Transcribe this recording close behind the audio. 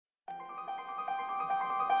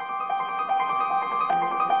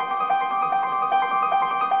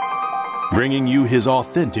bringing you his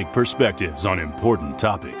authentic perspectives on important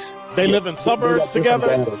topics. They live in suburbs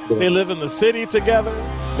together. They live in the city together.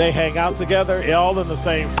 They hang out together, all in the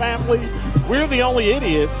same family. We're the only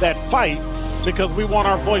idiots that fight because we want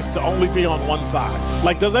our voice to only be on one side.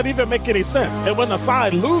 Like, does that even make any sense? And when the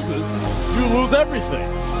side loses, you lose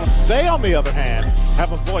everything. They, on the other hand,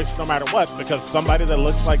 have a voice no matter what because somebody that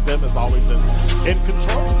looks like them is always in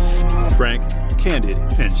control. Frank, candid,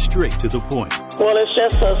 and straight to the point. Well, it's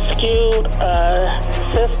just a skewed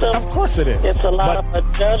system. Of course it is. It's a lot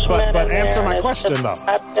of judgment. But answer my question, though.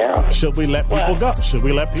 Should we let people go? Should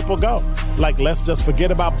we let people go? Like, let's just forget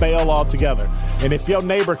about bail altogether. And if your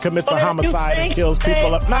neighbor commits a homicide and kills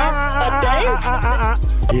people up,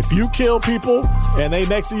 if you kill people and they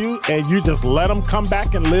next to you and you just let them come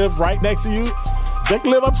back and live right next to you, they can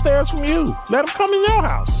live upstairs from you. Let them come in your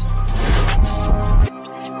house.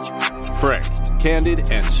 Frank, candid,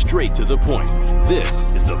 and straight to the point.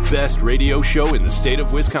 This is the best radio show in the state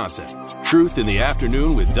of Wisconsin. Truth in the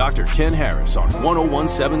Afternoon with Dr. Ken Harris on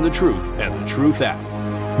 101.7 The Truth and The Truth app.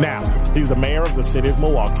 Now, he's the mayor of the city of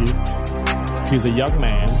Milwaukee. He's a young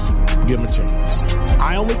man. Give him a chance.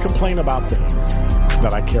 I only complain about things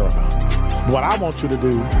that I care about. What I want you to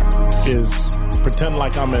do is pretend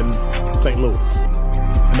like I'm in St. Louis.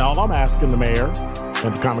 And all I'm asking the mayor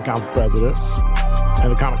and the Common Council president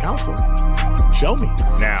and the Common Council, show me.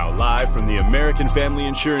 Now, live from the American Family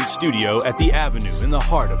Insurance Studio at the Avenue in the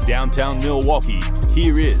heart of downtown Milwaukee,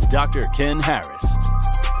 here is Dr. Ken Harris.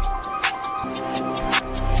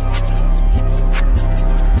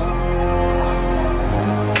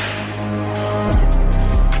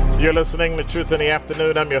 You're listening to Truth in the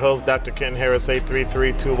Afternoon. I'm your host, Dr. Ken Harris.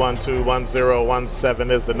 833-212-1017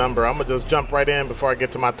 is the number. I'm going to just jump right in before I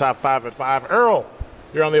get to my top 5 at 5. Earl,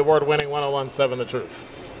 you're on the award-winning 101.7 The Truth.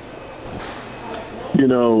 You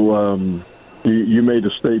know, you made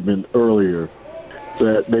a statement earlier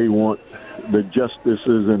that they want the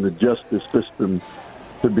justices and the justice system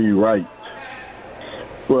to be right.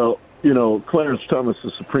 Well, you know, Clarence Thomas,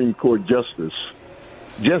 the Supreme Court Justice,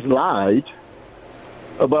 just lied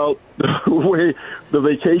about the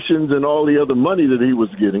vacations and all the other money that he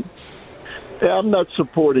was getting. I'm not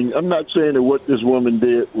saying that what this woman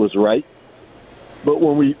did was right, but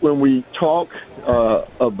when we talk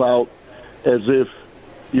about as if,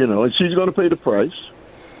 you know, and she's going to pay the price,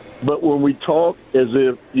 but when we talk as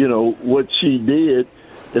if, you know, what she did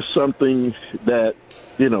is something that,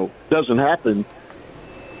 you know, doesn't happen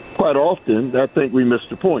quite often, I think we missed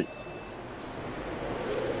the point.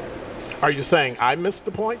 Are you saying I missed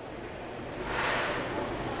the point?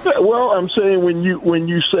 Yeah, well, I'm saying when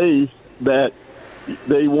you say that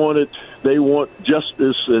they want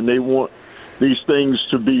justice and they want these things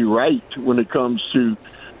to be right when it comes to,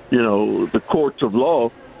 you know, the courts of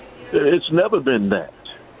law, it's never been that,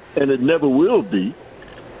 and it never will be.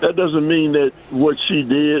 That doesn't mean that what she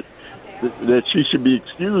did, that she should be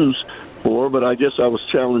excused for, but I guess I was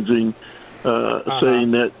challenging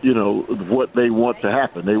saying that, you know, what they want to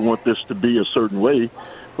happen. They want this to be a certain way.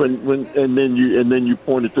 And then you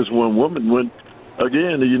point at this one woman when,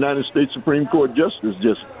 again, the United States Supreme Court Justice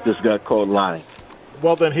just got caught lying.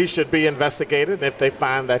 Well, then he should be investigated. If they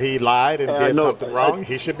find that he lied and did something wrong,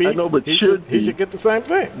 he should be. I know, but he should get the same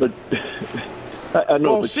thing. But I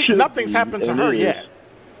know. Well, but nothing's happened to her yet.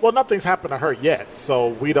 Well, nothing's happened to her yet, so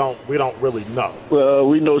we don't really know. Well,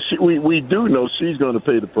 we know we do know she's going to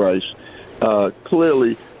pay the price.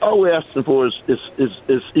 Clearly, all we're asking for is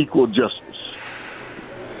equal justice.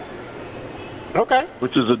 Okay.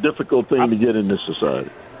 Which is a difficult thing to get in this society.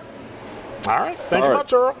 All right. Thank you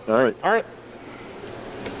much, Earl. All right.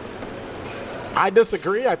 I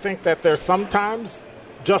disagree. I think that there's sometimes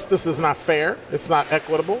justice is not fair. It's not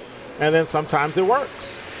equitable. And then sometimes it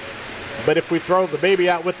works. But if we throw the baby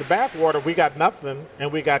out with the bathwater, we got nothing,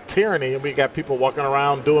 and we got tyranny, and we got people walking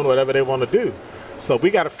around doing whatever they want to do. So we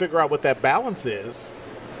got to figure out what that balance is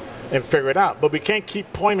and figure it out. But we can't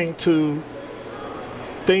keep pointing to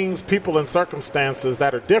things, people, and circumstances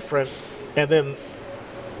that are different and then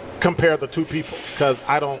compare the two people. Because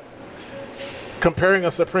comparing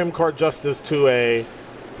a Supreme Court justice to a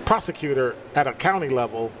prosecutor at a county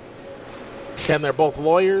level, and they're both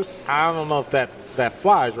lawyers, I don't know if that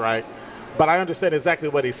flies right. But I understand exactly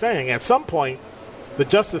what he's saying. At some point, the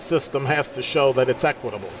justice system has to show that it's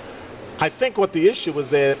equitable. I think what the issue is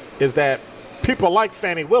that people like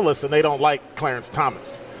Fani Willis and they don't like Clarence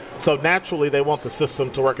Thomas. So naturally, they want the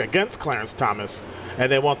system to work against Clarence Thomas,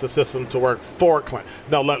 and they want the system to work for Clarence.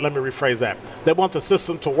 No, let me rephrase that. They want the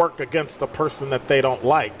system to work against the person that they don't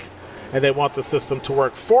like, and they want the system to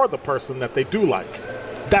work for the person that they do like.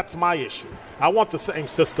 That's my issue. I want the same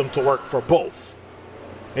system to work for both.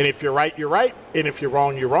 And if you're right, you're right. And if you're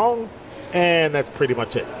wrong, you're wrong. And that's pretty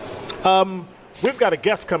much it. We've got a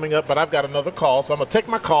guest coming up, but I've got another call, so I'm going to take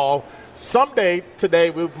my call. Someday today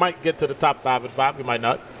we might get to the top 5 at 5. We might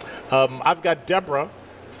not. I've got Deborah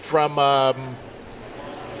from my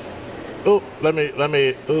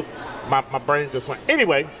brain just went.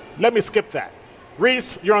 Anyway, let me skip that.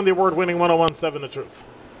 Reese, you're on the award-winning 101.7 The Truth.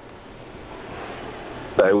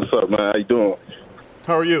 Hey, what's up, man? How you doing?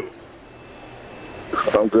 How are you?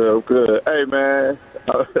 I'm good. Hey, man,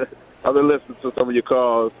 I've been listening to some of your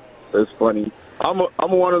calls. It's funny. I'm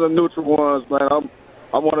one of the neutral ones, man.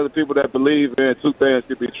 I'm one of the people that believe in two things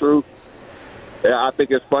can be true. And I think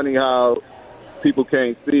it's funny how people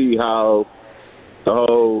can't see how the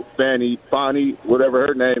whole Fanny, whatever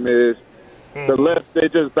her name is, the left, they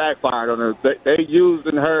just backfired on her. They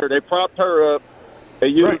using her. They propped her up. They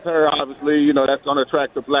used her, obviously. That's going to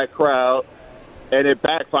attract the black crowd. And it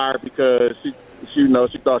backfired because she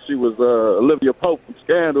thought she was Olivia Pope from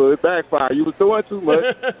Scandal. It backfired. You was doing too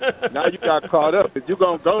much. Now you got caught up. If you're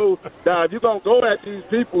gonna go at these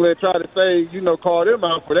people and try to say, call them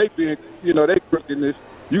out for they being, they crookedness,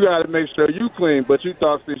 you got to make sure you clean. But you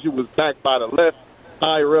thought since you was backed by the left,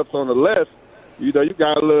 higher ups on the left, you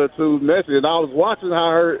got a little too messy. And I was watching how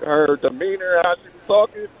her demeanor, how she was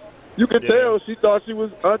talking. You could tell she thought she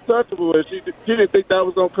was untouchable, and she didn't think that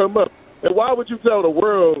was gonna come up. And why would you tell the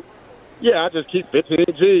world? Yeah, I just keep 15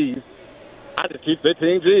 G's. I just keep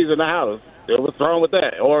 15 G's in the house. What's wrong with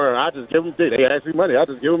that? Or I just give them, they ask me money, I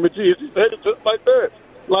just give them a G. She said it just like that.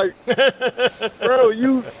 Like, bro,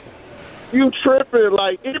 you tripping.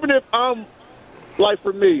 Like, even if I'm, like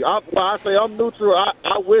for me, when I say I'm neutral,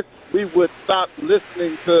 I wish we would stop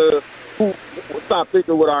listening to stop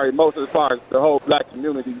thinking with our emotions as far as the whole black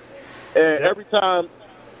community. And every time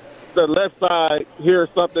the left side hears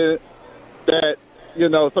something that,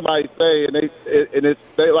 somebody say, and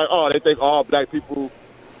they like, oh, they think all black people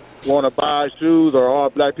want to buy shoes, or all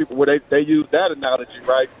black people, they use that analogy,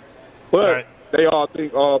 right? But they all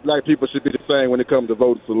think all black people should be the same when it comes to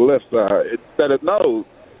voting to the left side. Instead of, no,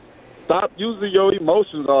 stop using your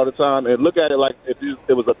emotions all the time and look at it like if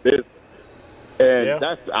it was a business. And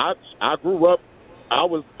that's, I grew up,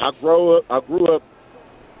 voting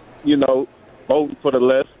for the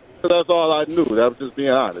left. So that's all I knew. That was just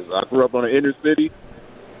being honest. I grew up on the inner city.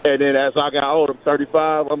 And then as I got older, I'm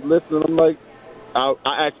 35, I'm listening, I'm like, I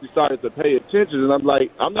actually started to pay attention, and I'm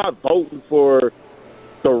like, I'm not voting for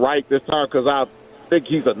the right this time because I think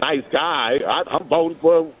he's a nice guy. I'm voting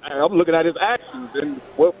for, I'm looking at his actions, and,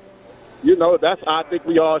 that's how I think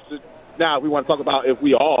we all should, now we want to talk about if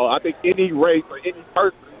we all, I think any race or any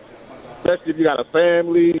person, especially if you got a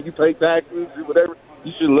family, you pay taxes, whatever,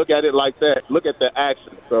 you should look at it like that. Look at the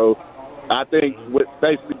action. So I think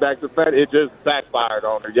basically back to the fact, it just backfired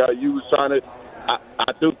on her. You was trying to,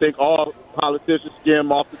 I do think all politicians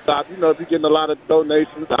skim off the top. If you're getting a lot of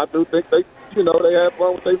donations, I do think they have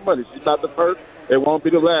fun with their money. She's not the first. It won't be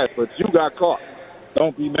the last. But you got caught.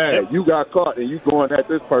 Don't be mad. You got caught, and you going at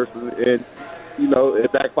this person, and,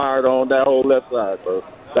 it backfired on that whole left side. So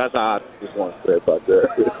that's how I just want to say about that.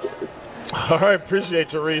 All right.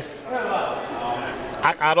 Appreciate you, Reese.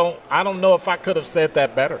 I don't know if I could have said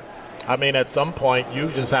that better. I mean, at some point, you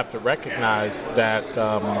just have to recognize that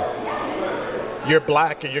you're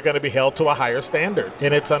black and you're going to be held to a higher standard,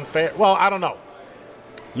 and it's unfair. Well, I don't know.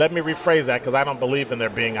 Let me rephrase that, because I don't believe in there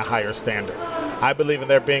being a higher standard. I believe in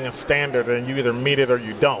there being a standard, and you either meet it or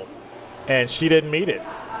you don't. And she didn't meet it.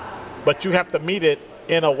 But you have to meet it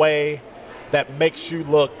in a way that makes you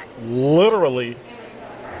look literally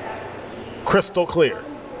crystal clear.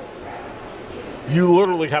 You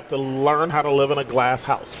literally have to learn how to live in a glass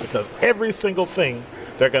house, because every single thing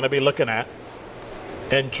they're going to be looking at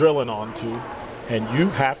and drilling onto, and you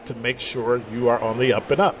have to make sure you are on the up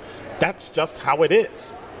and up. That's just how it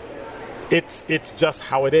is. It's just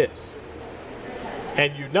how it is.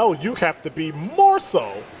 And you have to be more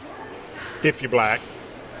so, if you're black,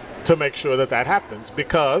 to make sure that happens,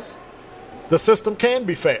 because the system can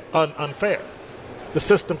be unfair. The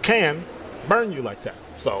system can burn you like that.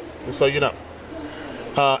 So you know.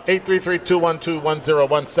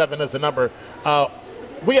 833-212-1017 is the number.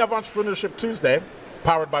 We have Entrepreneurship Tuesday,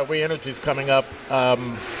 powered by We Energies, coming up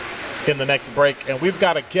in the next break. And we've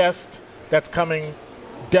got a guest that's coming,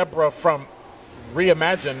 Deborah from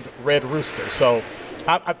Reimagined Red Rooster. So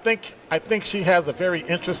I think she has a very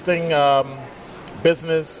interesting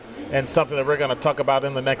business and something that we're going to talk about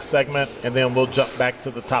in the next segment. And then we'll jump back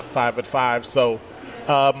to the top 5 at 5. So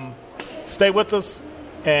stay with us.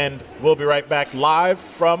 And we'll be right back live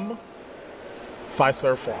from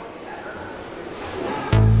Fiserv Forum.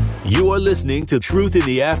 You're listening to Truth in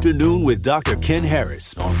the Afternoon with Dr. Ken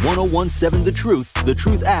Harris on 1017 The Truth, The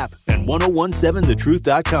Truth app, and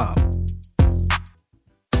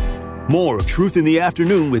 1017thetruth.com. More of Truth in the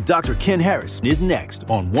Afternoon with Dr. Ken Harris is next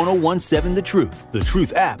on 1017 The Truth, The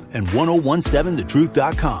Truth app, and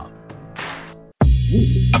 1017thetruth.com.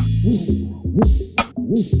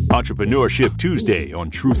 Entrepreneurship Tuesday on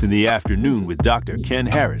Truth in the Afternoon with Dr. Ken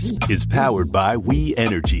Harris is powered by We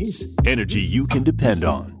Energies, energy you can depend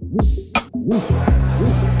on.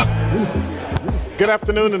 Good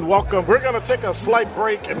afternoon and welcome. We're going to take a slight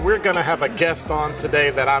break and we're going to have a guest on today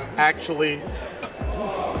that I'm actually,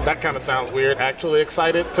 that kind of sounds weird, actually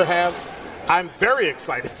excited to have. I'm very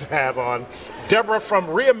excited to have on Deborah from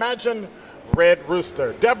Reimagine Red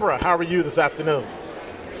Rooster. Deborah, how are you this afternoon?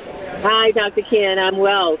 Hi, Dr. Ken. I'm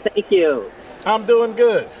well. Thank you. I'm doing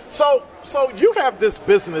good. So you have this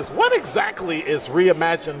business. What exactly is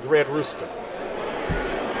Reimagined Red Rooster?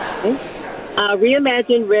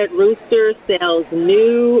 Reimagined Red Rooster sells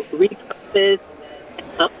new, repurposed,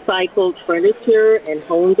 upcycled furniture and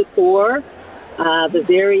home decor. The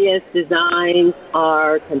various designs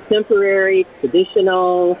are contemporary,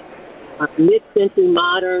 traditional, mid-century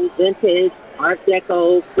modern, vintage, Art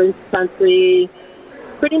Deco, French country,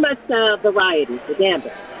 pretty much variety, the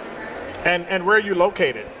gambit. And where are you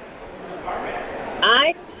located?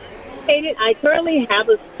 I currently have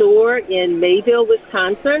a store in Mayville,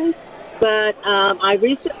 Wisconsin, but I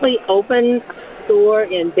recently opened a store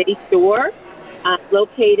in Bay Shore,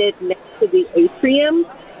 located next to the atrium,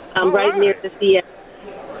 right near the theater,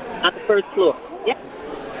 on the first floor. Yeah.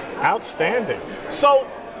 Outstanding. So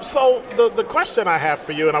the question I have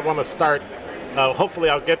for you, and I want to start, hopefully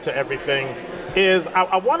I'll get to everything, is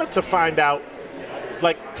I wanted to find out,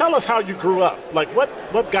 like, tell us how you grew up. Like,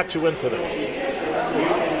 what got you into this?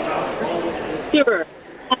 Sure.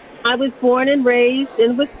 I was born and raised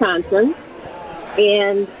in Wisconsin,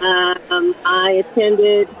 and I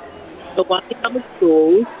attended the Milwaukee Public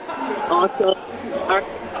Schools, also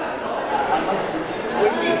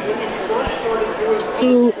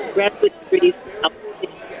two graduate degrees.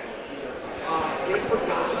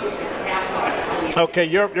 Okay,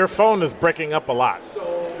 your phone is breaking up a lot.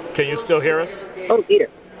 Can you still hear us? Oh, dear.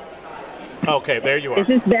 Okay, there you are. Is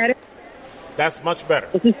this better? That's much better.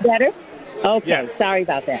 Is this better? Okay, yes. Sorry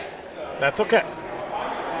about that. That's okay.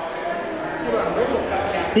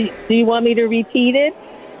 Do you want me to repeat it?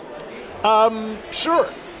 Sure.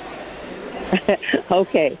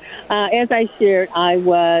 Okay. As I shared, I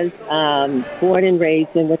was born and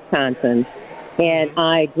raised in Wisconsin, and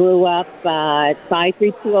I grew up at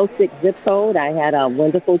 53206 zip code. I had a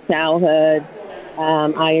wonderful childhood.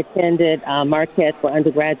 I attended Marquette for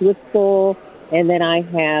undergraduate school, and then I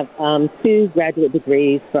have two graduate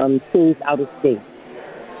degrees from schools out of state.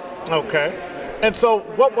 Okay. And so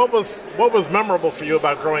what was memorable for you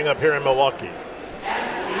about growing up here in Milwaukee?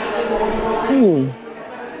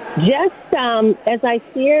 Just as I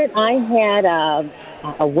shared, I had a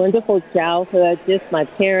wonderful childhood. Just my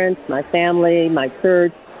parents, my family, my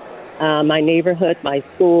church, my neighborhood, my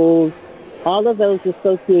schools, all of those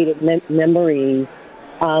associated memories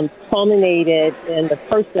culminated in the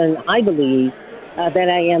person, I believe, that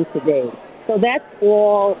I am today. So that's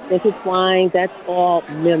all intertwined. That's all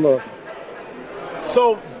memorable.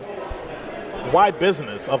 So why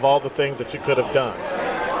business of all the things that you could have done?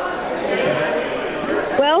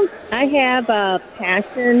 Well, I have a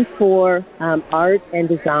passion for art and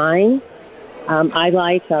design. I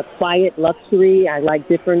like quiet luxury. I like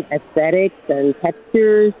different aesthetics and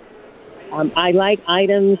textures. I like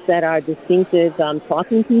items that are distinctive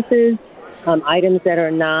talking pieces, items that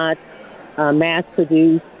are not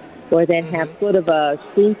mass-produced or that have sort of a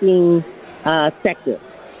shrinking sector.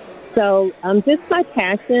 So just my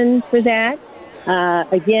passion for that.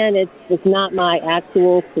 Again, it's not my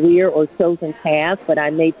actual career or chosen path, but I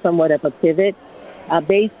made somewhat of a pivot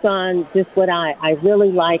based on just what I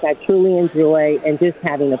really like, I truly enjoy, and just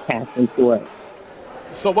having a passion for it.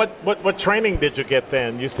 So what training did you get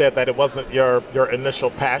then? You said that it wasn't your initial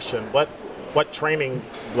passion. What training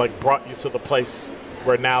like brought you to the place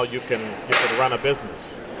where now you can run a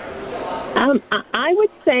business? I would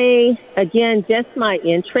say, again, just my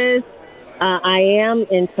interest. I am,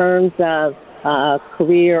 in terms of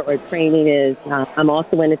career or training, is I'm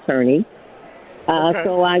also an attorney. Okay.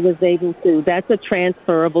 So I was able to. That's a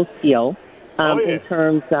transferable skill in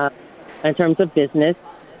terms of business.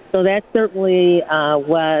 So that certainly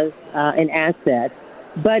was an asset.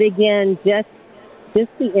 But again, just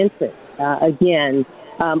the interest. Again,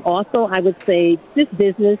 also I would say just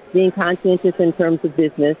business, being conscientious in terms of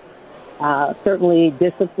business. Certainly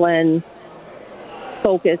discipline,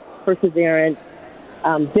 focus, perseverance,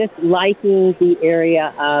 just liking the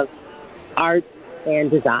area of art and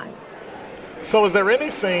design. So is there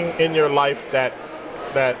anything in your life that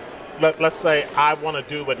let's say I want to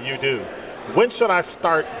do what you do? When should I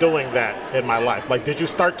start doing that in my life? Like, did you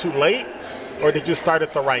start too late, or did you start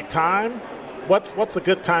at the right time? What's a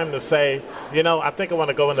good time to say, I think I want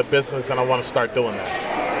to go into business and I want to start doing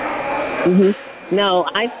that? Mm-hmm. No,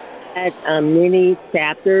 I've had many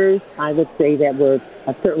chapters, I would say, that were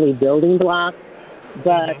certainly building blocks.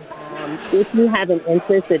 But if you have an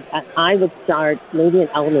interest, I would start maybe in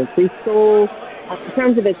elementary school in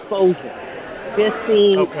terms of exposure. Just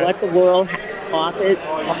seeing what the world has to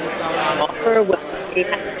offer, what they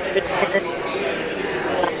have to present.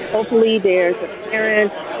 Hopefully there's a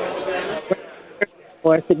parent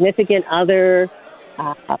or a significant other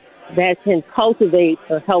that can cultivate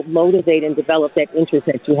or help motivate and develop that interest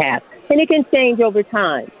that you have. And it can change over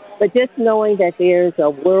time. But just knowing that there's a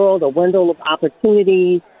window of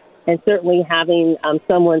opportunities, and certainly having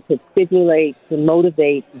someone to stimulate, to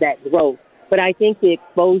motivate that growth. But I think the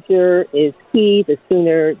exposure is key. The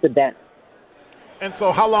sooner, the better. And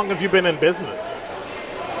so how long have you been in business?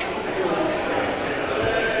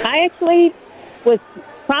 I actually was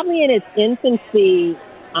probably in its infancy,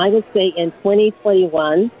 I would say in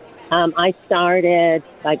 2021. I started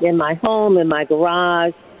like in my home, in my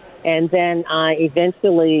garage, and then I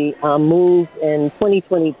eventually moved in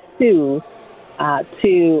 2022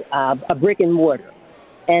 to a brick and mortar.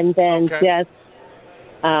 And then just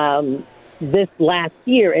this last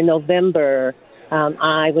year in November,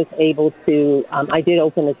 I was able to, I did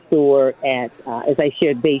open a store at, as I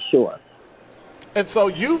shared, Bayshore. And so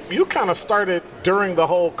you kind of started during the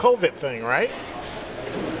whole COVID thing, right?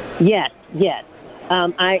 Yes.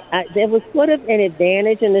 There was sort of an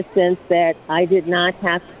advantage in the sense that I did not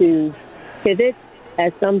have to pivot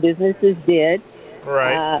as some businesses did.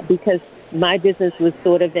 Right. Because my business was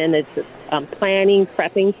sort of in its planning,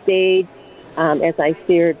 prepping stage, as I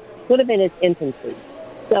shared, sort of in its infancy.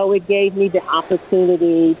 So it gave me the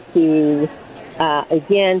opportunity to,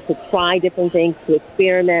 again, to try different things, to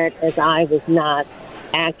experiment, as I was not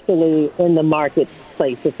actually in the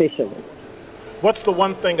marketplace officially. What's the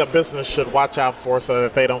one thing a business should watch out for so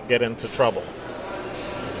that they don't get into trouble?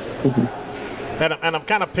 Mm-hmm. And I'm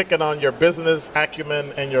kind of picking on your business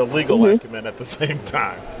acumen and your legal acumen at the same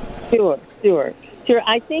time. Sure.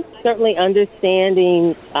 I think certainly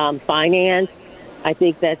understanding finance, I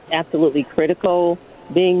think that's absolutely critical.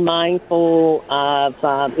 Being mindful of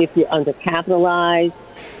if you're undercapitalized.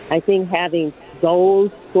 I think having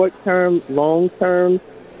goals, short-term, long-term,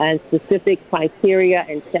 and specific criteria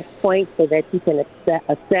and checkpoints so that you can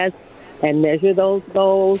assess and measure those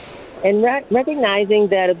goals. And recognizing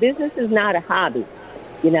that a business is not a hobby,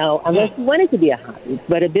 unless you want it to be a hobby.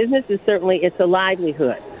 But a business is certainly, it's a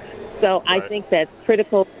livelihood. So I think that's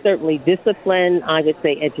critical, certainly discipline, I would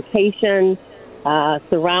say education,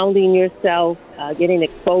 surrounding yourself, getting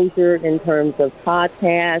exposure in terms of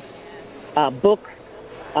podcasts, books,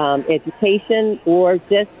 education, or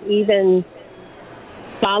just even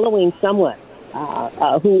following someone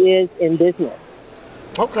who is in business.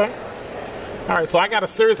 Okay. All right, so I got a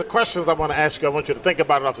series of questions I want to ask you. I want you to think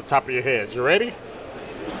about it off the top of your head. You ready?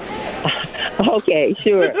 Okay,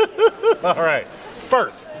 sure. All right.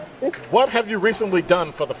 First, what have you recently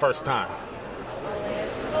done for the first time?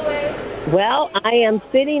 Well, I am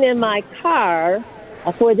sitting in my car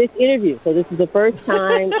for this interview. So this is the first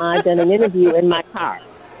time I've done an interview in my car.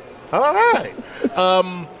 All right.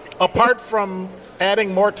 Apart from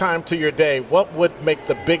adding more time to your day, what would make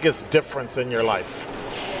the biggest difference in your life?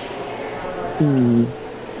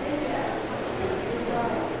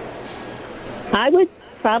 I would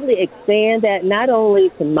probably expand that not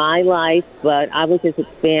only to my life, but I would just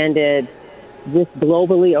expand it just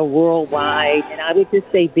globally or worldwide. And I would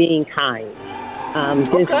just say being kind.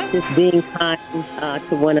 Just being kind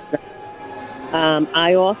to one another.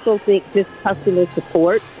 I also think just customer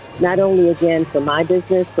support, not only, again, for my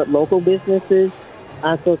business, but local businesses,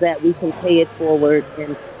 so that we can pay it forward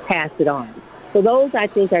and pass it on. So those, I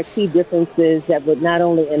think, are key differences that would not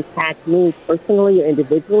only impact me personally or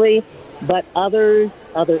individually, but other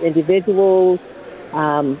individuals,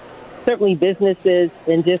 certainly businesses,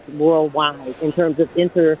 and just worldwide in terms of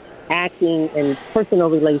interacting and personal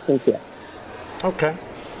relationships. Okay.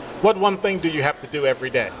 What one thing do you have to do every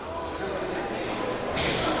day?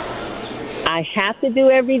 I have to do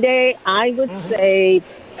every day, I would say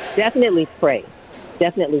definitely pray.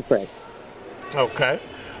 Definitely pray. Okay.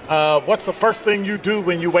 What's the first thing you do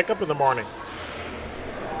when you wake up in the morning?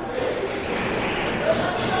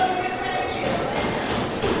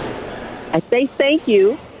 I say thank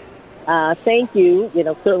you thank you,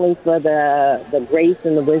 certainly for the grace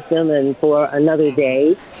and the wisdom and for another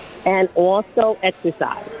day, and also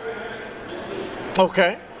exercise.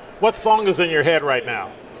 Okay. What song is in your head right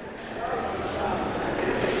now?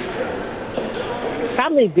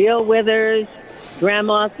 Probably Bill Withers,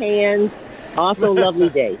 Grandma's Hands, also Lovely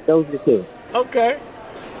Day. Those are two. Okay.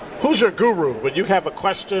 Who's your guru? When you have a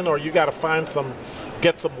question or you got to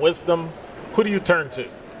get some wisdom, who do you turn to?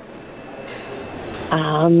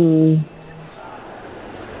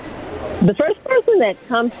 The first person that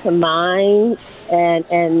comes to mind, and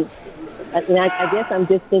I guess I'm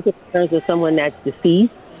just thinking in terms of someone that's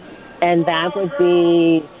deceased, and that would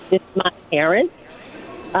be just my parents.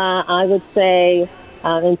 I would say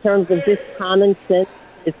in terms of just common sense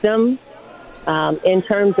wisdom, in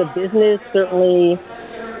terms of business, certainly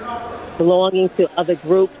belonging to other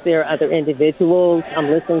groups, there are other individuals. I'm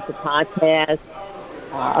listening to podcasts,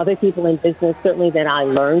 other people in business, certainly that I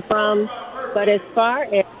learn from. But as far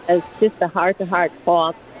as just the heart-to-heart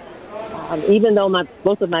talk, even though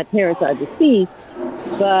both of my parents are deceased,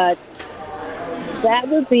 but that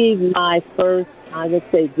would be my first, I would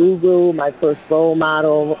say, guru, my first role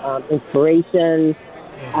model, inspiration.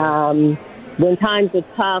 When times are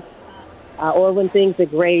tough or when things are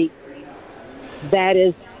great, that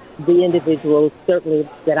is the individuals certainly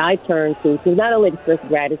that I turn to not only express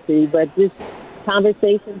gratitude, but just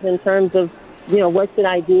conversations in terms of, what should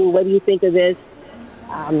I do? What do you think of this?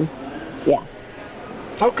 Yeah.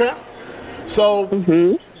 Okay. So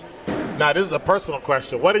now this is a personal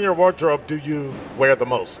question. What in your wardrobe do you wear the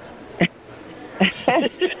most?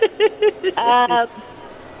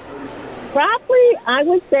 Probably, I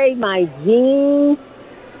would say my jeans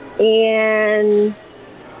and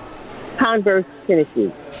Converse tennis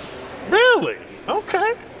shoes. Really?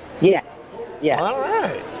 Okay. Yeah. Yeah. All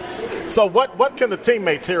right. So what can the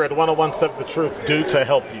teammates here at 101.7 The Truth do to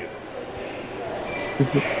help you?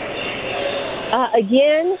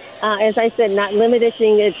 Again, as I said, not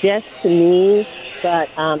limiting it just to me, but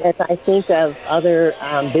as I think of other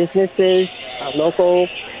businesses, local,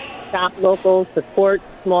 support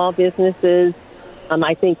small businesses,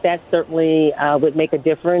 I think that certainly would make a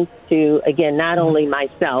difference to, again, not only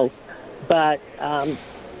myself, but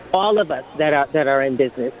all of us that are in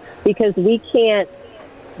business, because we can't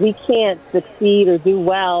succeed or do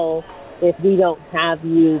well if we don't have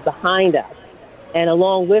you behind us. And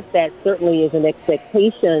along with that, certainly is an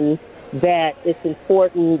expectation that it's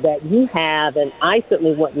important that you have, and I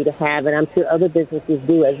certainly want you to have, and I'm sure other businesses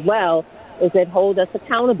do as well, is that hold us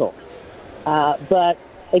accountable. But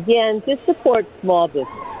again, just support small business.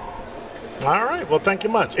 All right. Well, thank you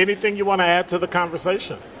much. Anything you want to add to the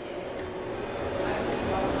conversation?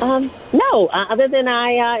 No, other than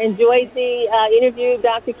I enjoyed the interview,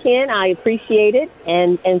 Dr. Ken. I appreciate it,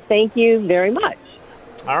 and thank you very much.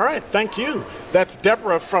 All right, thank you. That's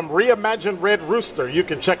Deborah from Reimagine Red Rooster. You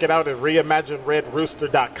can check it out at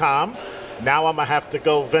reimagineredrooster.com. Now I'm going to have to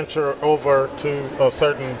go venture over to a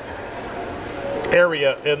certain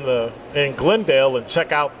area in Glendale and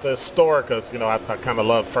check out the store because, I kind of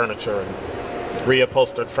love furniture and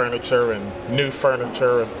reupholstered furniture and new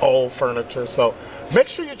furniture and old furniture. So make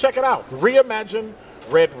sure you check it out,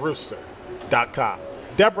 reimagineredrooster.com.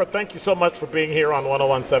 Deborah, thank you so much for being here on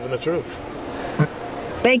 101.7 The Truth.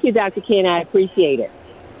 Thank you, Dr. Ken. I appreciate it.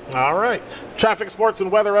 All right. Traffic, sports,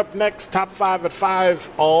 and weather up next. Top 5 at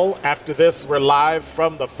 5. All after this, we're live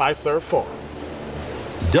from the Fiserv Forum.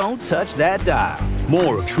 Don't touch that dial.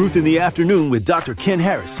 More of Truth in the Afternoon with Dr. Ken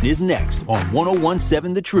Harrison is next on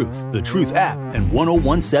 101.7 The Truth, The Truth app, and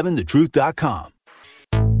 1017thetruth.com.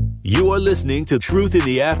 You are listening to Truth in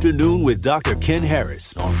the Afternoon with Dr. Ken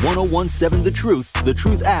Harris on 101.7 The Truth, The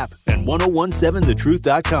Truth app, and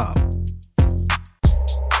 1017thetruth.com.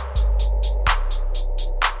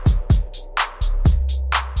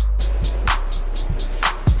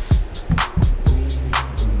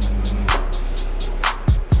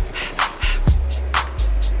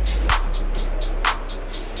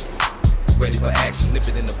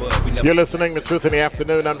 You're listening to Truth in the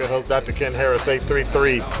Afternoon. I'm your host, Dr. Ken Harris.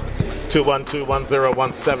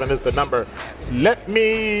 833-212-1017 is the number. Let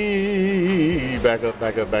me back up.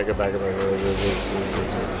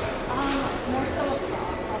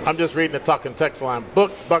 I'm just reading the talking text line.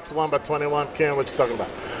 Bucks won by 21. Ken, what you talking about?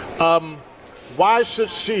 Why should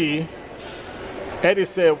she, Eddie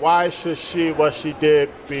said, why should she, what she did,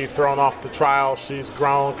 be thrown off the trial? She's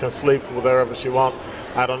grown, can sleep wherever she wants.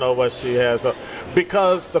 I don't know what she has.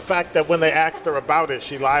 Because the fact that when they asked her about it,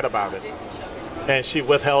 she lied about it. And she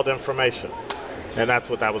withheld information. And that's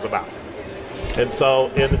what that was about. And so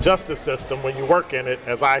in the justice system, when you work in it,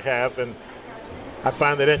 as I have, and I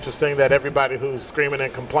find it interesting that everybody who's screaming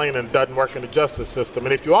and complaining doesn't work in the justice system.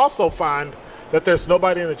 And if you also find that there's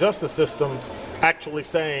nobody in the justice system actually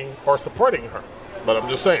saying or supporting her, but I'm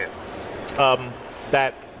just saying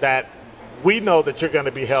that we know that you're going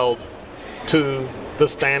to be held to the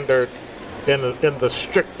standard in the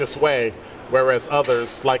strictest way, whereas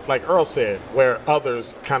others, like Earl said, where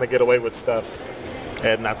others kind of get away with stuff,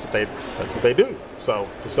 and that's what they do. So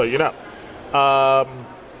just so you know.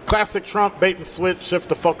 Classic Trump bait and switch, shift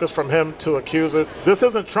the focus from him to accusers. This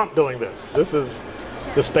isn't Trump doing this. This is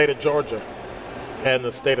the state of Georgia and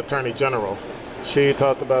the state attorney general. She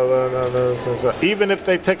talked about even if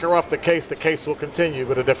they take her off the case will continue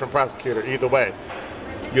with a different prosecutor. Either way,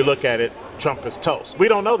 you look at it, Trump is toast. We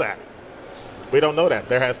don't know that.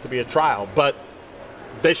 There has to be a trial, but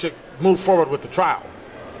they should move forward with the trial.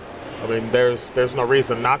 I mean, there's no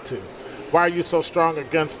reason not to. Why are you so strong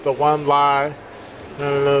against the one lie?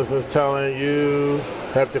 None of those is telling you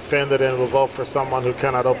have defended and will vote for someone who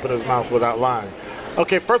cannot open his mouth without lying.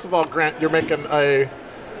 Okay, first of all, Grant, you're making a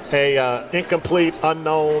incomplete,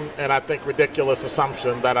 unknown, and I think ridiculous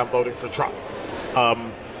assumption that I'm voting for Trump.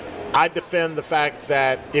 I defend the fact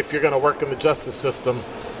that if you're going to work in the justice system,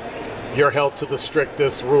 you're held to the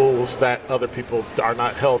strictest rules that other people are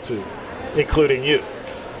not held to, including you.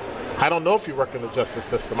 I don't know if you work in the justice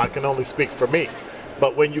system. I can only speak for me.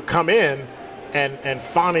 But when you come in and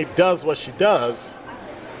Fani does what she does,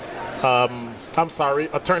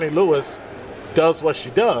 Attorney Lewis does what she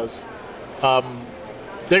does,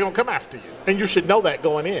 they're going to come after you. And you should know that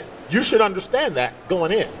going in. You should understand that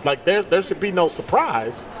going in. Like, there should be no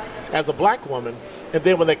surprise as a black woman. And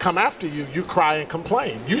then when they come after you, you cry and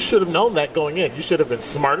complain. You should have known that going in. You should have been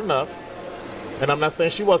smart enough. And I'm not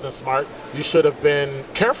saying she wasn't smart. You should have been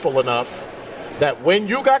careful enough that when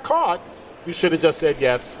you got caught, you should have just said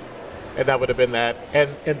yes. And that would have been that.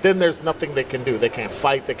 And then there's nothing they can do. They can't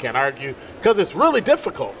fight. They can't argue. Because it's really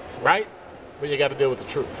difficult, right? When you got to deal with the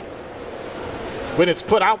truth. When it's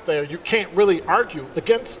put out there, you can't really argue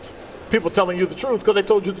against people telling you the truth because they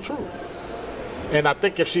told you the truth. And I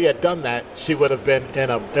think if she had done that, she would have been in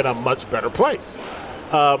a much better place.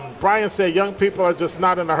 Brian said, young people are just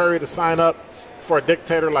not in a hurry to sign up for a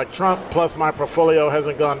dictator like Trump. Plus, my portfolio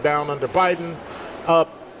hasn't gone down under Biden.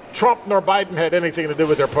 Trump nor Biden had anything to do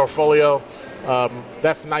with their portfolio.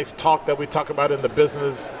 That's nice talk that we talk about in the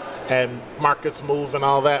business and markets move and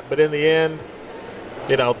all that. But in the end,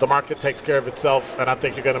 the market takes care of itself, and I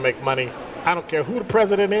think you're going to make money. I don't care who the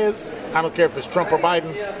president is. I don't care if it's Trump or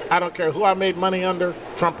Biden. I don't care who I made money under,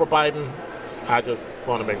 Trump or Biden. I just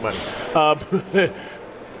want to make money.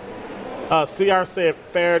 CR said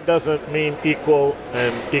fair doesn't mean equal,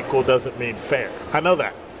 and equal doesn't mean fair. I know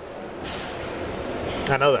that.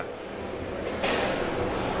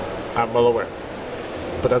 I'm well aware.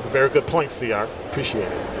 But that's a very good point, CR. Appreciate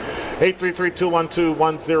it.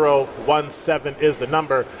 833-212-1017 is the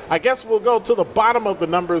number. I guess we'll go to the bottom of the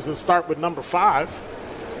numbers and start with number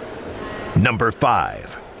 5. Number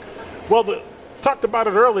 5. Well, talked about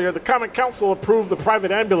it earlier. The Common Council approved the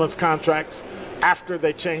private ambulance contracts after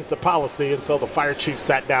they changed the policy. And so the fire chief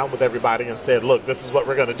sat down with everybody and said, look, this is what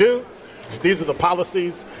we're going to do. These are the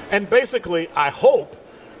policies. And basically, I hope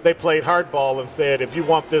they played hardball and said, if you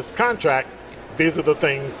want this contract, these are the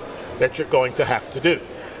things that you're going to have to do.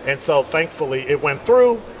 And so thankfully it went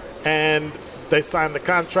through and they signed the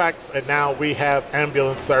contracts, and now we have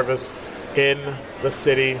ambulance service in the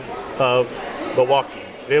city of Milwaukee.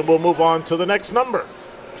 Then we'll move on to the next number.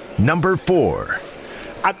 Number 4.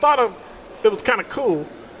 I thought it was kind of cool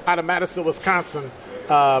out of Madison, Wisconsin,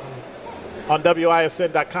 on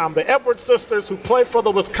WISN.com. The Edwards sisters, who play for the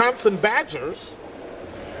Wisconsin Badgers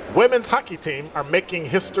women's hockey team, are making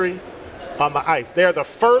history on the ice. They're the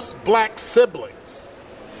first black siblings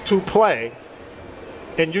to play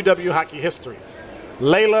in UW hockey history.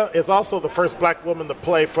 Layla is also the first black woman to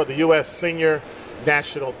play for the U.S. senior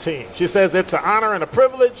national team. She says, it's an honor and a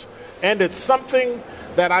privilege, and it's something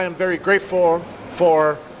that I am very grateful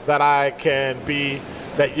for, that I can be,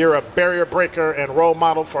 that you're a barrier breaker and role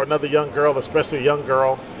model for another young girl, especially a young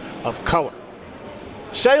girl of color.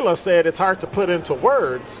 Shayla said, it's hard to put into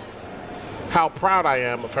words how proud I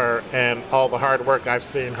am of her and all the hard work I've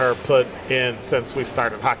seen her put in since we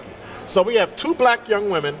started hockey. So we have 2 black young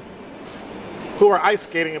women who are ice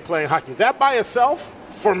skating and playing hockey. That by itself,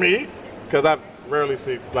 for me, because I rarely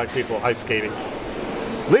see black people ice skating,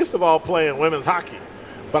 least of all playing women's hockey.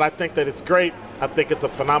 But I think that it's great. I think it's a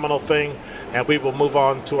phenomenal thing. And we will move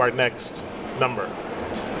on to our next number.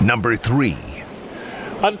 Number 3.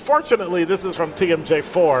 Unfortunately, this is from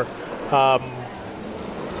TMJ4.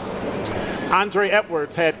 Andre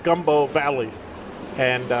Edwards had Gumbo Valley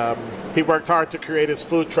And he worked hard to create his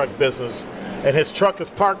food truck business. And his truck is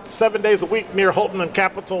parked 7 days a week near Houghton and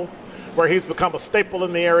Capitol, where he's become a staple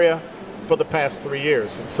in the area for the past 3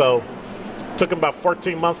 years. And so it took him about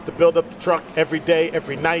 14 months to build up the truck every day,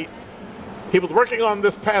 every night. He was working on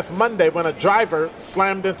this past Monday when a driver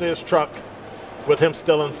slammed into his truck with him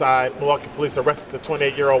still inside. Milwaukee police arrested the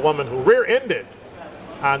 28-year-old woman who rear-ended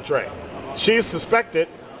Andre. She's suspected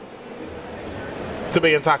to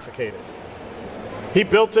be intoxicated. He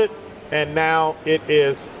built it, and now it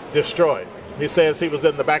is destroyed. He says he was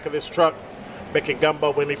in the back of his truck making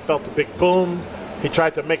gumbo when he felt a big boom. He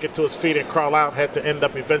tried to make it to his feet and crawl out, had to end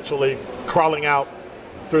up eventually crawling out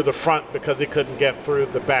through the front because he couldn't get through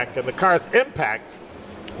the back. And the car's impact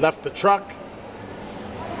left the truck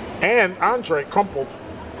and Andre crumpled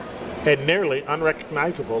and nearly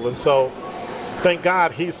unrecognizable. And so, thank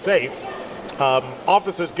God he's safe.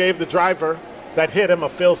 Officers gave the driver that hit him a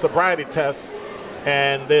field sobriety test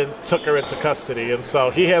and then took her into custody. And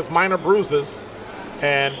so he has minor bruises,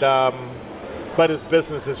 and but his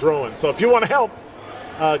business is ruined. So if you want to help,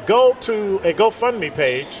 go to a GoFundMe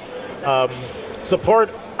page. Support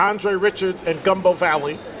Andre Richards and Gumbo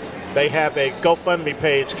Valley. They have a GoFundMe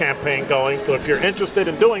page campaign going. So if you're interested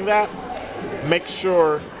in doing that, make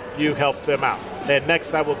sure you help them out. And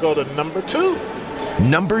next I will go to number 2.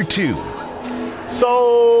 Number 2.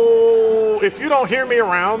 So if you don't hear me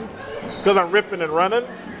around because I'm ripping and running,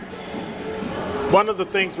 one of the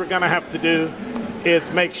things we're going to have to do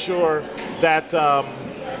is make sure that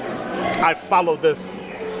I follow this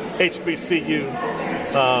HBCU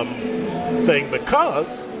thing,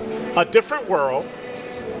 because A Different World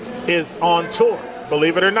is on tour,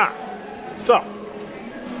 believe it or not. So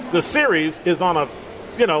the series is on a,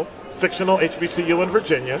 fictional HBCU in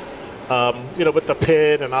Virginia, with the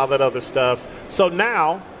pit and all that other stuff. So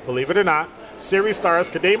now, believe it or not, series stars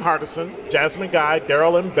Kadeem Hardison, Jasmine Guy,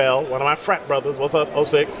 Daryl M. Bell, one of my frat brothers, what's up,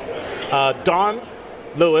 06, Dawn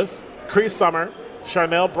Lewis, Cree Summer,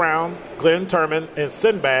 Charnel Brown, Glenn Turman, and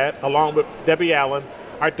Sinbad, along with Debbie Allen,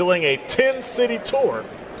 are doing a 10-city tour,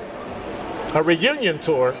 a reunion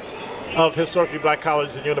tour of historically black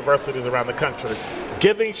colleges and universities around the country,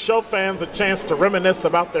 giving show fans a chance to reminisce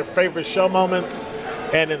about their favorite show moments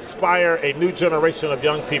and inspire a new generation of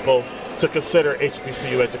young people to consider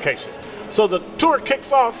HBCU education. So the tour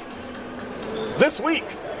kicks off this week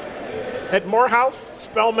at Morehouse,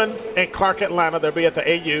 Spelman, and Clark Atlanta. They'll be at the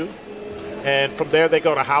AU. And from there, they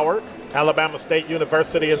go to Howard, Alabama State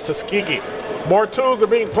University, and Tuskegee. More tours are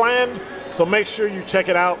being planned, so make sure you check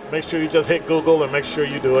it out. Make sure you just hit Google and make sure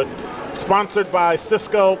you do it. Sponsored by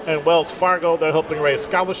Cisco and Wells Fargo. They're helping raise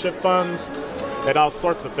scholarship funds and all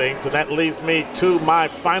sorts of things. And that leads me to my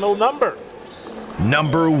final number.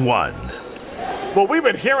 Number 1. Well, we've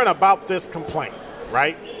been hearing about this complaint,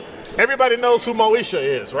 right? Everybody knows who Moesha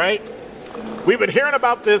is, right? We've been hearing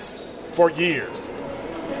about this for years.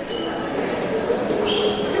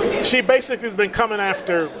 She basically has been coming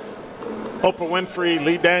after Oprah Winfrey,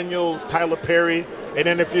 Lee Daniels, Tyler Perry in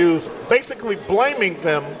interviews, basically blaming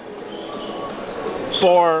them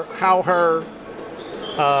for how her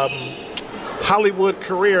Hollywood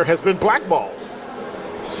career has been blackballed.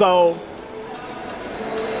 So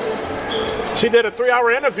she did a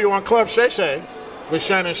 3-hour interview on Club Shay Shay with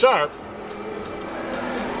Shannon Sharp,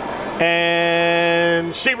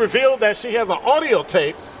 and she revealed that she has an audio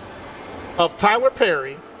tape of Tyler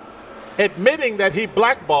Perry admitting that he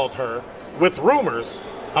blackballed her with rumors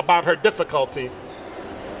about her difficulty,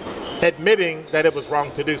 admitting that it was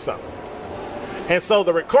wrong to do so. And so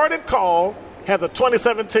the recorded call has a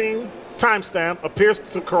 2017 timestamp, appears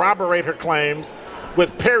to corroborate her claims,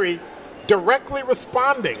 with Perry directly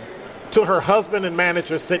responding to her husband and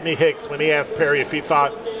manager, Sidney Hicks, when he asked Perry if he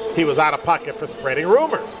thought he was out of pocket for spreading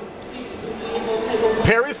rumors.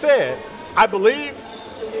 Perry said, "I believe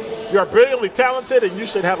you're brilliantly talented and you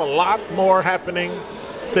should have a lot more happening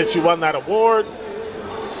since you won that award.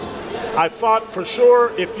 I thought for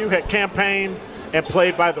sure if you had campaigned and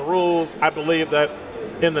played by the rules, I believe that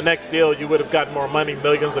in the next deal you would have gotten more money,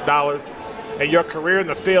 millions of dollars, and your career in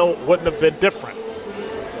the field wouldn't have been different.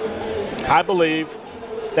 I believe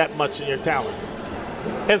that much in your talent."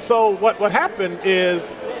 And so what happened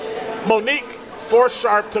is Monique forced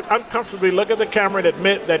Sharp to uncomfortably look at the camera and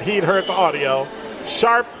admit that he'd heard the audio.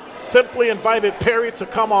 Sharp simply invited Perry to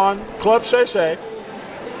come on Club Shay Shay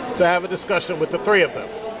to have a discussion with the three of them.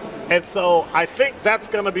 And so I think that's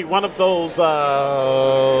going to be one of those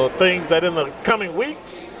things that in the coming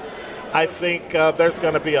weeks, I think there's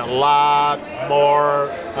going to be a lot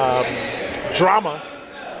more drama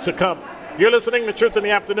to come. You're listening to Truth in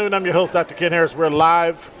the Afternoon. I'm your host, Dr. Ken Harris. We're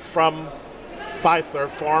live from Fiserv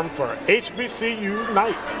Forum for HBCU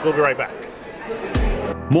Night. We'll be right back.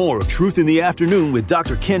 More of Truth in the Afternoon with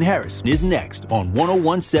Dr. Ken Harris is next on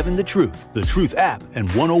 1017 The Truth, The Truth app, and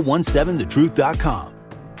 1017thetruth.com.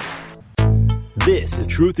 This is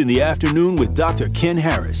Truth in the Afternoon with Dr. Ken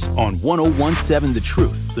Harris on 1017 The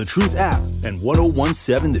Truth, The Truth app, and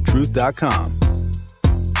 1017thetruth.com.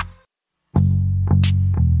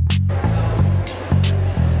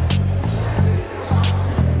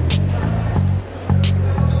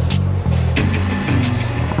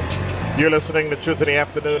 You're listening to Truth in the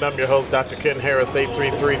Afternoon. I'm your host, Dr. Ken Harris.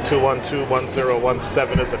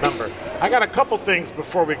 833-212-1017 is the number. I got a couple things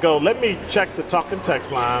before we go. Let me check the talk and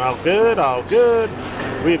text line. All good, all good.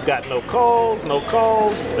 We've got no calls.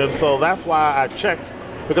 And so that's why I checked,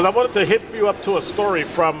 because I wanted to hit you up to a story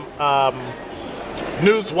from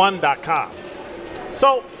news1.com.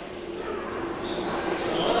 So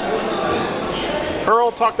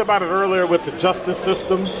Earl talked about it earlier with the justice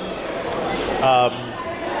system.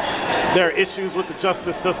 There are issues with the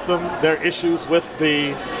justice system. There are issues with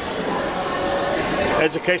the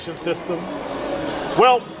education system.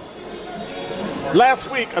 Well,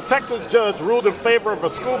 last week, a Texas judge ruled in favor of a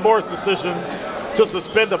school board's decision to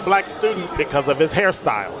suspend a black student because of his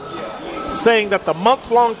hairstyle, saying that the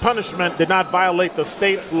month-long punishment did not violate the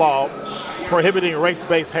state's law prohibiting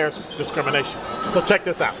race-based hair discrimination. So check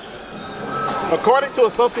this out. According to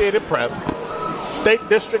Associated Press, State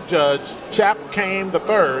District Judge Chap Kane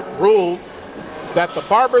III ruled that the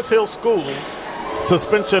Barbers Hill School's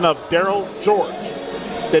suspension of Daryl George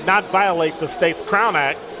did not violate the state's Crown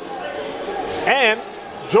Act, and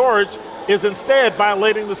George is instead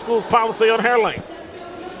violating the school's policy on hair length.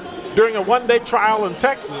 During a one-day trial in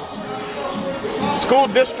Texas, school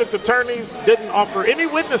district attorneys didn't offer any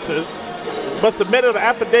witnesses but submitted an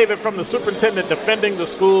affidavit from the superintendent defending the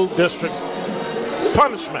school district's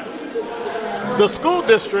punishment. The school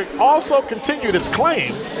district also continued its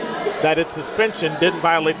claim that its suspension didn't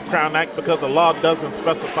violate the Crown Act because the law doesn't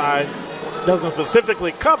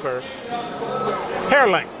specifically cover hair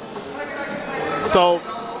length. So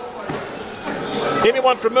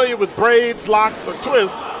anyone familiar with braids, locks, or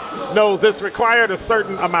twists knows this required a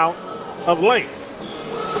certain amount of length.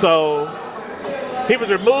 So he was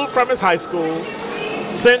removed from his high school,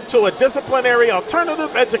 sent to a disciplinary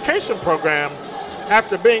alternative education program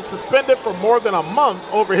after being suspended for more than a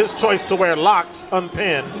month over his choice to wear locks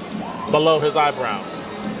unpinned below his eyebrows.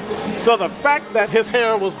 So the fact that his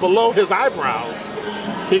hair was below his eyebrows,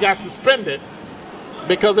 he got suspended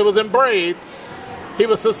because it was in braids. He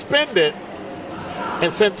was suspended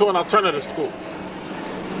and sent to an alternative school.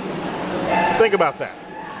 Think about that.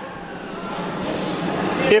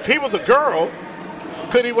 If he was a girl,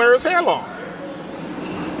 could he wear his hair long?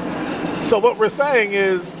 So what we're saying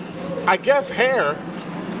is, I guess hair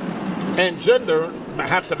and gender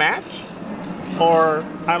have to match, or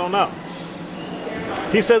I don't know.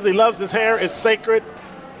 He says he loves his hair. It's sacred.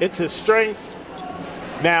 It's his strength.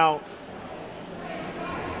 Now,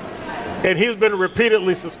 and he's been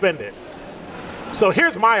repeatedly suspended. So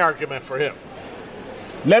here's my argument for him.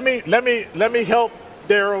 Let me help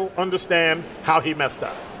Daryl understand how he messed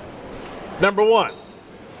up. Number one,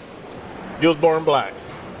 you was born black.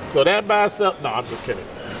 So that by itself, no, I'm just kidding.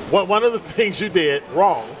 One of the things you did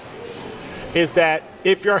wrong is that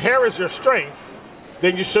if your hair is your strength,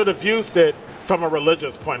 then you should have used it from a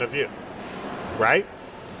religious point of view, right?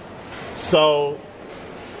 So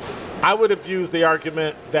I would have used the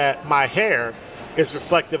argument that my hair is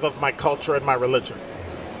reflective of my culture and my religion.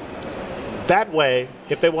 That way,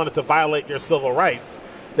 if they wanted to violate your civil rights,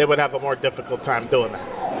 they would have a more difficult time doing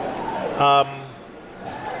that.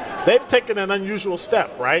 They've taken an unusual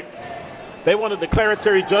step, right? They want a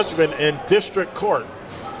declaratory judgment in district court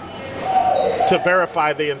to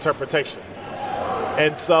verify the interpretation.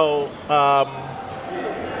 And so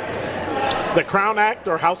the Crown Act,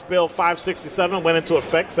 or House Bill 567, went into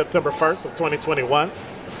effect September 1st of 2021.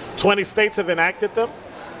 20 states have enacted them.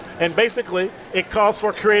 And basically, it calls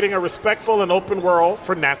for creating a respectful and open world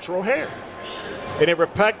for natural hair. And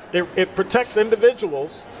it protects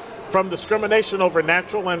individuals from discrimination over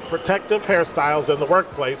natural and protective hairstyles in the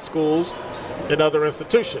workplace, schools, and other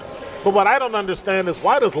institutions. But what I don't understand is,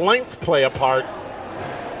 why does length play a part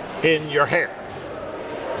in your hair?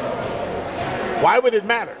 Why would it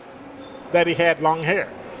matter that he had long hair?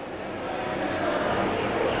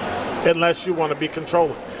 Unless you want to be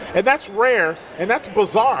controlling. And that's rare, and that's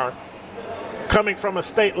bizarre, coming from a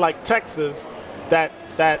state like Texas that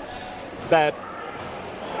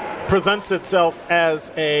presents itself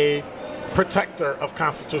as a protector of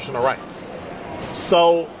constitutional rights.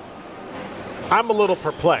 So I'm a little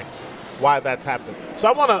perplexed why that's happened. So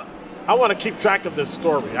I want to to keep track of this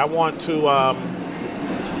story. I want to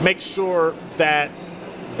make sure that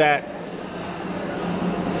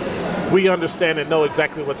we understand and know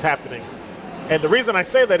exactly what's happening. And the reason I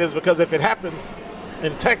say that is because if it happens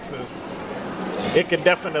in Texas, it can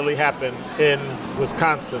definitely happen in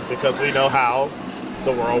Wisconsin because we know how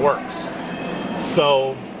the world works.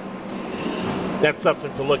 So that's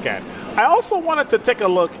something to look at. I also wanted to take a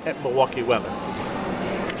look at Milwaukee weather.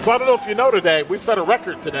 So I don't know if you know today, we set a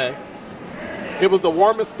record today. It was the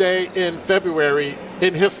warmest day in February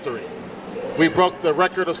in history. We broke the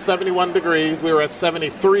record of 71 degrees. We were at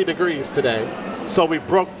 73 degrees today. So we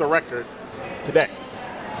broke the record today.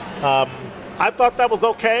 I thought that was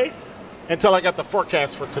okay until I got the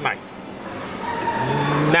forecast for tonight.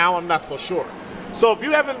 Now I'm not so sure. So if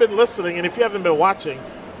you haven't been listening and if you haven't been watching,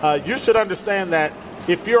 you should understand that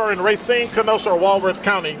if you're in Racine, Kenosha, or Walworth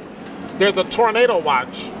County, there's a tornado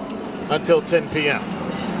watch until 10 p.m.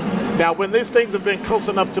 Now, when these things have been close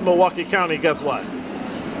enough to Milwaukee County, guess what?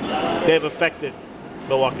 They've affected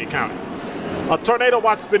Milwaukee County. A tornado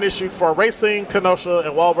watch has been issued for Racine, Kenosha,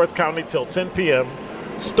 and Walworth County till 10 p.m.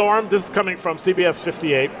 This is coming from CBS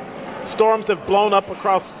 58. Storms have blown up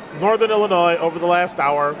across northern Illinois over the last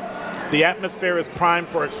hour. The atmosphere is primed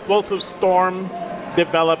for explosive storm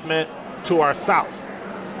development to our south.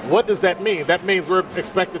 What does that mean? That means we're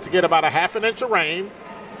expected to get about a half an inch of rain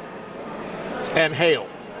and hail.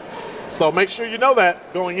 So make sure you know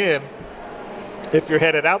that going in. If you're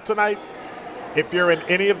headed out tonight, if you're in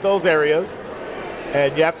any of those areas,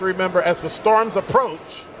 and you have to remember as the storms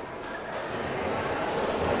approach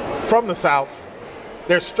from the south,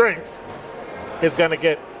 their strength is going to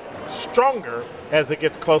get stronger as it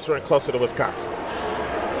gets closer and closer to Wisconsin.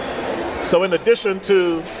 So in addition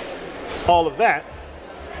to all of that,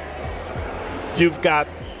 you've got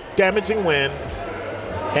damaging wind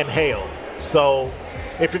and hail. So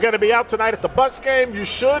if you're going to be out tonight at the Bucks game, you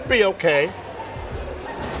should be okay.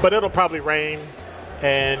 But it'll probably rain,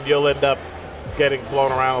 and you'll end up getting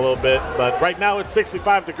blown around a little bit. But right now it's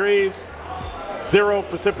 65 degrees, 0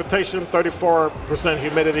 precipitation, 34%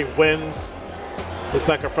 humidity, winds the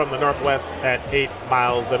sucker from the northwest at 8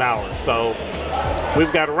 miles an hour. So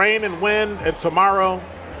we've got rain and wind, and tomorrow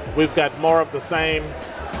we've got more of the same.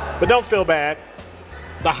 But don't feel bad.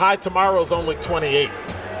 The high tomorrow is only 28.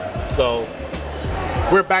 So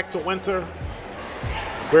we're back to winter.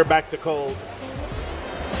 We're back to cold.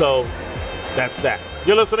 So that's that.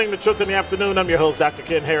 You're listening to Truth in the Afternoon. I'm your host, Dr.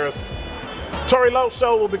 Ken Harris. Tori Lowe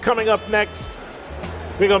Show will be coming up next.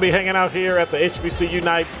 We're going to be hanging out here at the HBC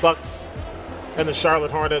Unite Bucks and the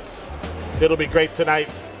Charlotte Hornets. It'll be great tonight.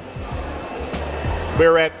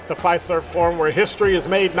 We're at the Fiserv Forum where history is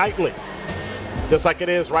made nightly, just like it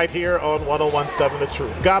is right here on 101.7 The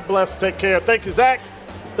Truth. God bless. Take care. Thank you, Zach.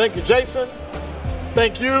 Thank you, Jason.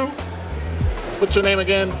 Thank you. What's your name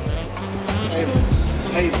again?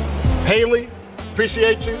 Haley.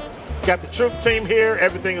 Appreciate you. Got the Truth team here.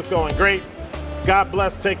 Everything is going great. God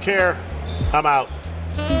bless. Take care. I'm out.